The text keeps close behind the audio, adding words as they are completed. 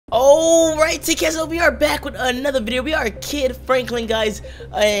Alright, TK, so we are back with another video. We are Kid Franklin, guys,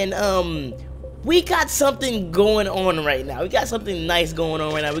 and we got something going on right now. We got something nice going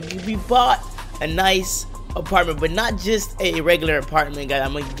on right now. We bought a nice apartment, but not just a regular apartment, guys.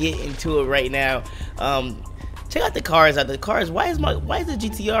 I'm gonna get into it right now. Check out the cars. The cars. Why is the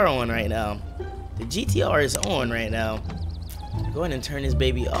GTR on right now? The GTR is on right now. Go ahead and turn this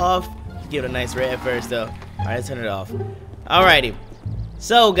baby off. Give it a nice red first, though. All right, let's turn it off. Alrighty.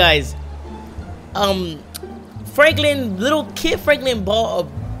 So, guys, little Kid Franklin bought a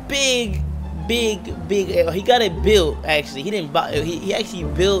big, he got it built, actually. He didn't buy it, he actually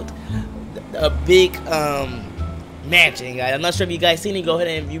built a big, mansion, guys. I'm not sure if you guys seen it. Go ahead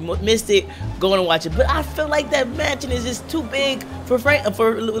and if you missed it, go and watch it. But I feel like that mansion is just too big for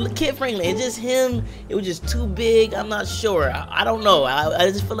Kid Franklin. It's just him. It was just too big. I'm not sure. I don't know.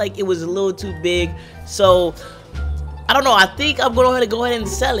 I just feel like it was a little too big. So I don't know. I think I'm going to go ahead and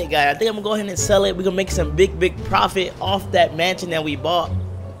sell it, guys. I think I'm going to go ahead and sell it. We're going to make some big profit off that mansion that we bought.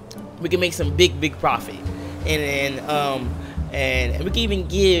 We can make some big profit. And we can even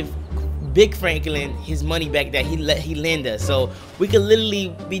give Big Franklin his money back that he lent us. So we could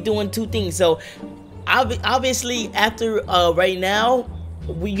literally be doing two things. So obviously after right now,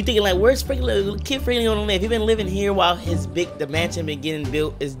 you thinking like, where's Franklin? Kid Franklin gonna live? He been living here while the mansion been getting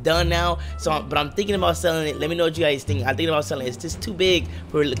built. It's done now. So, but I'm thinking about selling it. Let me know what you guys think. I'm thinking about selling it. It's just too big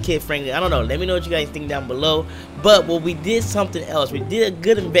for Kid Franklin. I don't know. Let me know what you guys think down below. But we did something else. We did a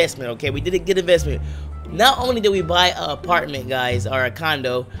good investment. Okay, we did a good investment. Not only did we buy an apartment, guys, or a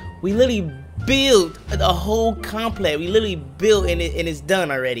condo, we literally built the whole complex. We literally built and it's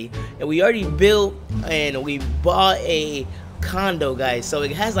done already. And we already built and we bought a condo, guys. So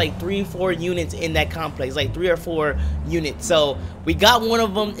it has like 3-4 units in that complex, like 3 or 4 units. So we got one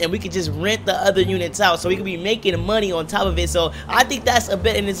of them and we could just rent the other units out, so we could be making money on top of it. So I think that's a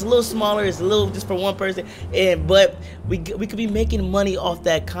bit, and it's a little smaller, it's a little just for one person, but we could be making money off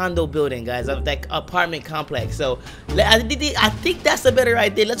that condo building, guys, of that apartment complex. So I think that's a better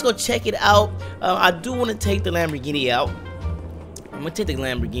idea. Let's go check it out. I do want to take the Lamborghini out. I'm gonna take the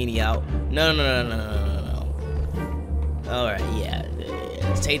Lamborghini out. No. Alright, yeah.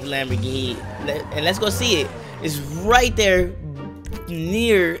 Let's take the Lamborghini and let's go see it. It's right there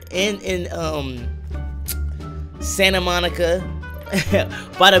near in Santa Monica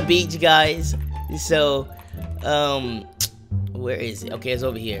by the beach, guys. So where is it? Okay, it's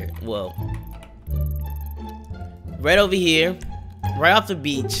over here. Whoa. Right over here, right off the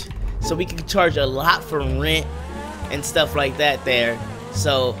beach. So we can charge a lot for rent and stuff like that there.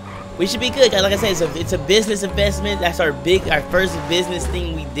 So we should be good, guys. Like I said, it's a business investment. That's our first business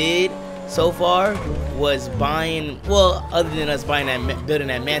thing we did so far was buying. Well, other than us building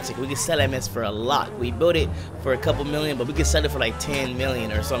that mansion, we could sell that mansion for a lot. We built it for a couple million, but we could sell it for like 10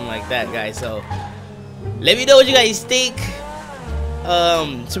 million or something like that, guys. So let me know what you guys think.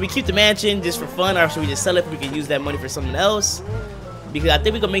 Should we keep the mansion just for fun, or should we just sell it? We can use that money for something else, because I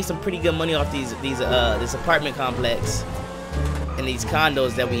think we can make some pretty good money off this apartment complex and these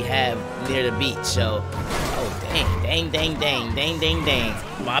condos that we have near the beach. So, oh dang.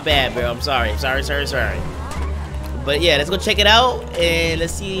 My bad, bro. I'm sorry. But yeah, let's go check it out and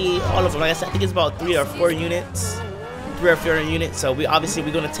let's see all of them. Like I said, I think it's about 3 or 4 units. So we're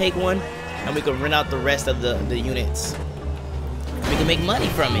gonna take one and we can rent out the rest of the units. We can make money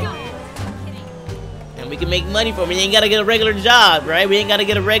from it. You ain't gotta get a regular job, right? We ain't gotta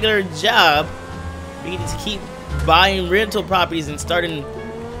get a regular job. We can just keep buying rental properties and starting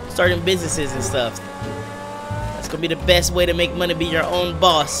businesses and stuff. That's gonna be the best way to make money, be your own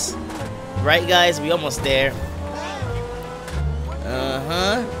boss, right, guys? We almost there.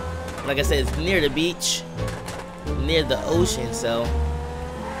 Like I said, it's near the beach, near the ocean. So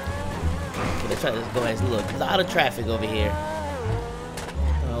okay, let's try to go ahead. Look, a lot of traffic over here.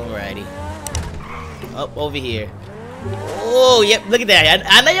 Alrighty, up over here. Oh yep, look at that.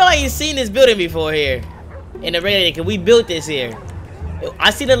 I know y'all ain't seen this building before here in the regular, cause we built this here.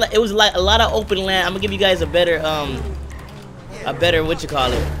 I see that it was like a lot of open land. I'm gonna give you guys a better what you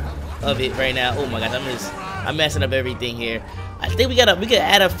call it of it right now. Oh my god, I'm messing up everything here. I think we could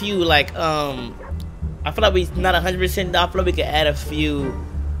add a few, like I feel like we not 100% off, but we could add a few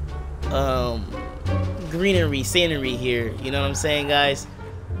scenery here. You know what I'm saying, guys?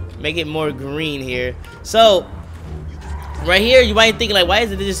 Make it more green here. So right here, you might think like, why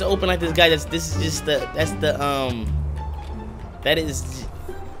is it just open like this, guy? That is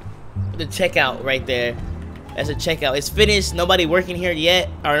the checkout right there. That's a checkout. It's finished. Nobody working here yet,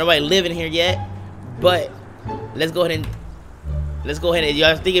 or nobody living here yet. But let's go ahead and Let's go ahead and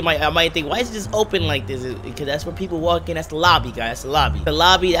y'all think I might think, why is it just open like this? Because that's where people walk in. That's the lobby, guys. That's the lobby. The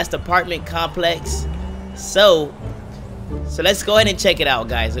lobby, that's the apartment complex. So let's go ahead and check it out,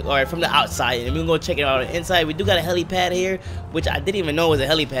 guys. All right, from the outside, and we're gonna check it out on the inside. We do got a helipad here, which I didn't even know was a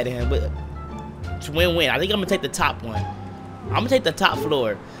helipad here, but it's win-win. I think I'm gonna take the top one. I'm gonna take the top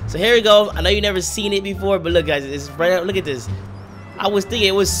floor. So here we go. I know you never seen it before, but look, guys, it's right up. Look at this. I was thinking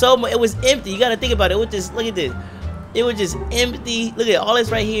it was so much. It was empty. You gotta think about it. It was just, look at this. It was just empty. Look at all this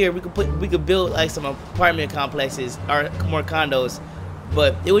right here. We could build like some apartment complexes or more condos,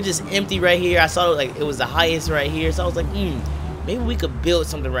 but it was just empty right here. I saw like it was the highest right here, so I was like, maybe we could build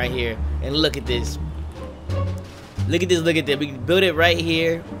something right here. And look at this. Look at this. Look at that. We can build it right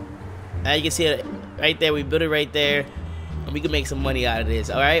here. Now you can see it right there. We built it right there, and we can make some money out of this.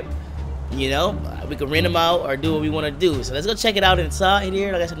 All right. You know, we can rent them out or do what we want to do. So let's go check it out inside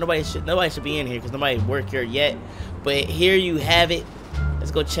here. Like I said, nobody should be in here because nobody worked here yet. But here you have it.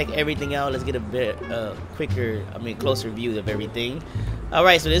 Let's go check everything out. Let's get a bit closer view of everything. All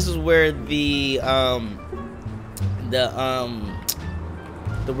right, so this is where the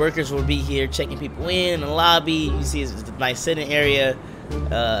workers will be here checking people in the lobby. You see it's a nice sitting area.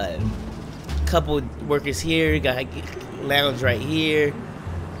 Couple workers here. You got a lounge right here.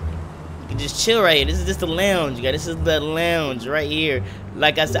 You can just chill right here. This is just the lounge, guys. This is the lounge right here.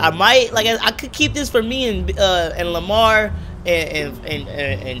 Like I said, I could keep this for me and Lamar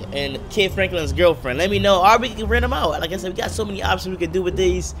and Kid Franklin's girlfriend. Let me know, or we can rent them out. Like I said, we got so many options we could do with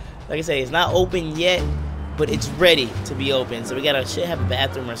these. Like I said, it's not open yet, but it's ready to be open. So we should have a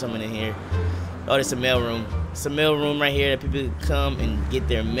bathroom or something in here. Oh, there's a mail room. It's a mail room right here that people can come and get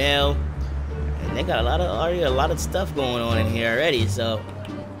their mail. And they got already a lot of stuff going on in here already. So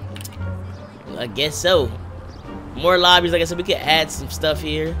I guess so. More lobbies. Like I said, we could add some stuff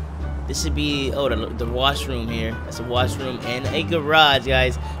here. This should be the washroom here. That's a washroom and a garage,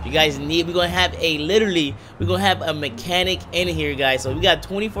 guys. You guys need. We're gonna have a mechanic in here, guys. So we got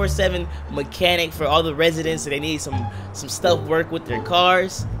 24/7 mechanic for all the residents. So they need some stuff work with their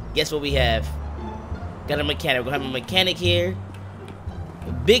cars. Guess what we have? Got a mechanic. We're gonna have a mechanic here.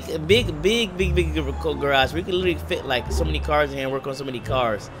 Big garage. We can literally fit like so many cars in here and work on so many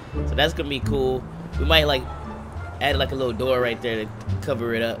cars. So that's gonna be cool. We might like add like a little door right there to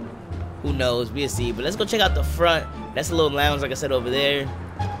cover it up. Who knows? We'll see. But let's go check out the front. That's a little lounge, like I said, over there.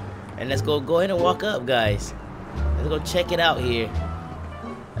 And let's go ahead and walk up, guys. Let's go check it out here.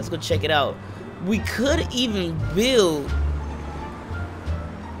 Let's go check it out. We could even build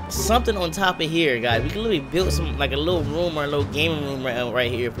something on top of here, guys. We can literally build some like a little room or a little gaming room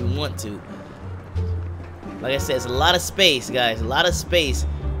right here if we want to. Like I said, it's a lot of space, guys. A lot of space.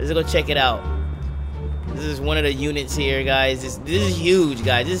 Let's go check it out. This is one of the units here, guys. This is huge,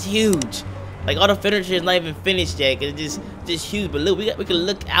 guys. This is huge. Like all the furniture is not even finished yet, cause it's just huge. But look, we can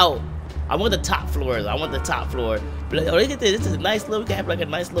look out. I want the top floors. I want the top floor. But look at this. This is a nice little. We can have like a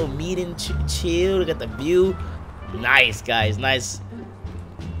nice little meeting, chill. Look at the view. Nice, guys. Nice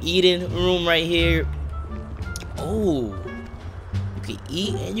eating room right here. Oh, you can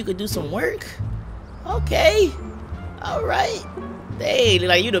eat and you can do some work. Okay. All right. Hey,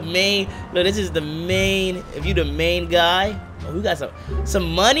 like you the main. Look, this is the main. If you the main guy, oh, we got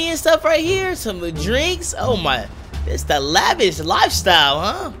some money and stuff right here. Some drinks. Oh my, it's the lavish lifestyle,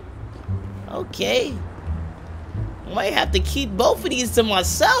 huh? Okay. I might have to keep both of these to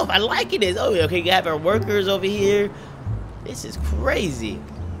myself. I like it. Oh, okay. You have our workers over here. This is crazy.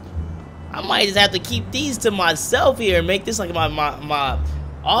 I might just have to keep these to myself here and make this like my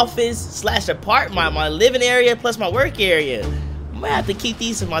office / apartment, my living area plus my work area. I might have to keep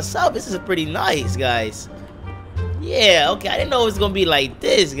these to myself. This is pretty nice, guys. Yeah, okay. I didn't know it was gonna be like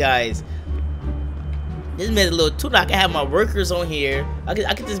this, guys. This made it a little too. I can have my workers on here. I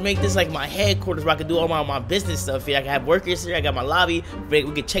could just make this like my headquarters where I can do all my business stuff here. I can have workers here. I got my lobby. We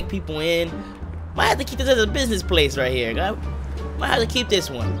can check people in. Might have to keep this as a business place right here, guys. Might have to keep this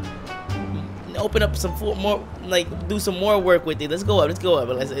one. Open up some more, like do some more work with it. Let's go up. Let's go up.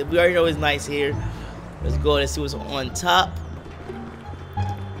 We already know it's nice here. Let's go. Let's see what's on top.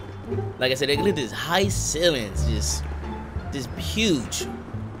 Like I said, look at this high ceilings, just huge,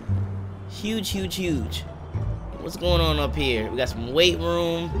 huge. What's going on up here? We got some weight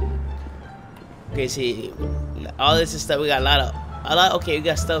room. Okay, see, all this is stuff. We got a lot. Okay, we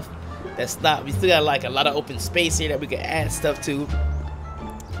got stuff that's not. We still got like a lot of open space here that we can add stuff to.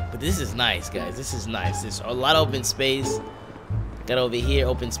 But this is nice, guys. This is nice. There's a lot of open space. Got over here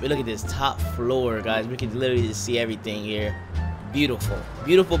open space. Look at this top floor, guys. We can literally just see everything here. Beautiful.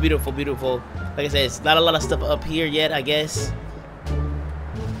 Beautiful. Like I said, it's not a lot of stuff up here yet, I guess.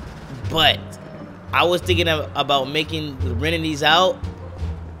 But I was thinking about renting these out,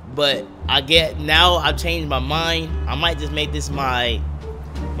 but I've changed my mind. I might just make this my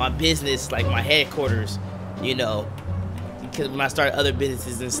business, like my headquarters, you know, because when I start other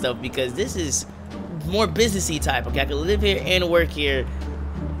businesses and stuff, because this is more businessy type. Okay, I can live here and work here.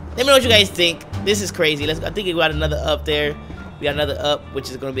 Let me know what you guys think. This is crazy. I think we got another up there. We got another up, which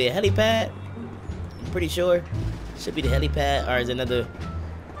is gonna be a helipad. I'm pretty sure should be the helipad, or is another,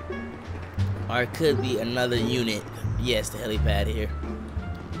 or it could be another unit. Yes, the helipad here.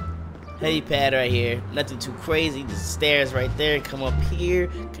 Helipad right here. Nothing too crazy. The stairs right there. Come up here.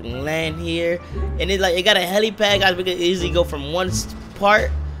 Can land here. And it got a helipad, guys. We can easily go from one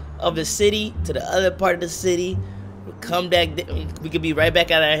part of the city to the other part of the city. Come back. We could be right back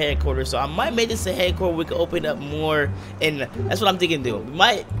at our headquarters. So I might make this a headquarters. We could open up more, and that's what I'm thinking to do.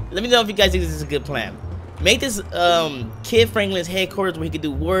 Let me know if you guys think this is a good plan. Make this Kid Franklin's headquarters where he could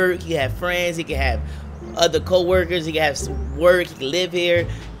do work. He can have friends. He can have other co-workers. He can have some work. He can live here.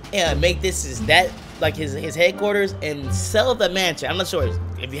 And make this like his headquarters, and sell the mansion. I'm not sure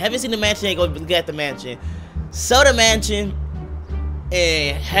if you haven't seen the mansion, go look at the mansion. Sell the mansion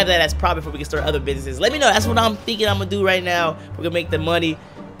and have that as profit before we can start other businesses. Let me know. That's what I'm thinking I'm gonna do right now. We're gonna make the money.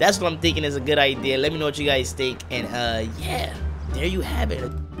 That's what I'm thinking is a good idea. Let me know what you guys think. And yeah, there you have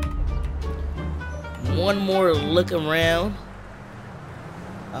it. One more look around.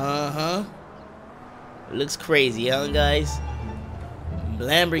 Looks crazy, huh, guys?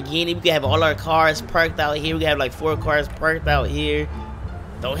 Lamborghini. We can have all our cars parked out here. We can have like 4 cars parked out here.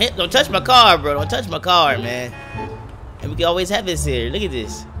 Don't touch my car, bro. Don't touch my car, man. And we can always have this here. Look at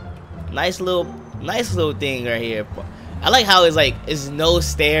this. Nice little thing right here. I like how it's no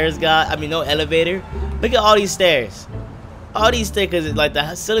stairs, guys. I mean, no elevator. Look at all these stairs. All these stairs, because like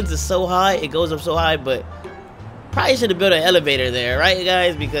the ceilings are so high, it goes up so high, but probably should have built an elevator there, right,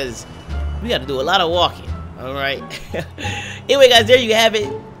 guys? Because we got to do a lot of walking. All right. Anyway, guys, there you have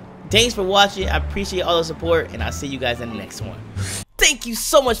it. Thanks for watching. I appreciate all the support, and I'll see you guys in the next one. Thank you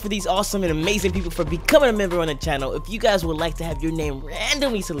so much for these awesome and amazing people for becoming a member on the channel. If you guys would like to have your name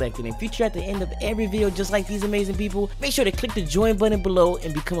randomly selected and featured at the end of every video just like these amazing people, make sure to click the join button below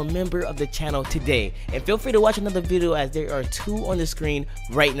and become a member of the channel today. And feel free to watch another video, as there are 2 on the screen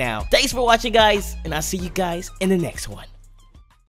right now. Thanks for watching, guys, and I'll see you guys in the next one.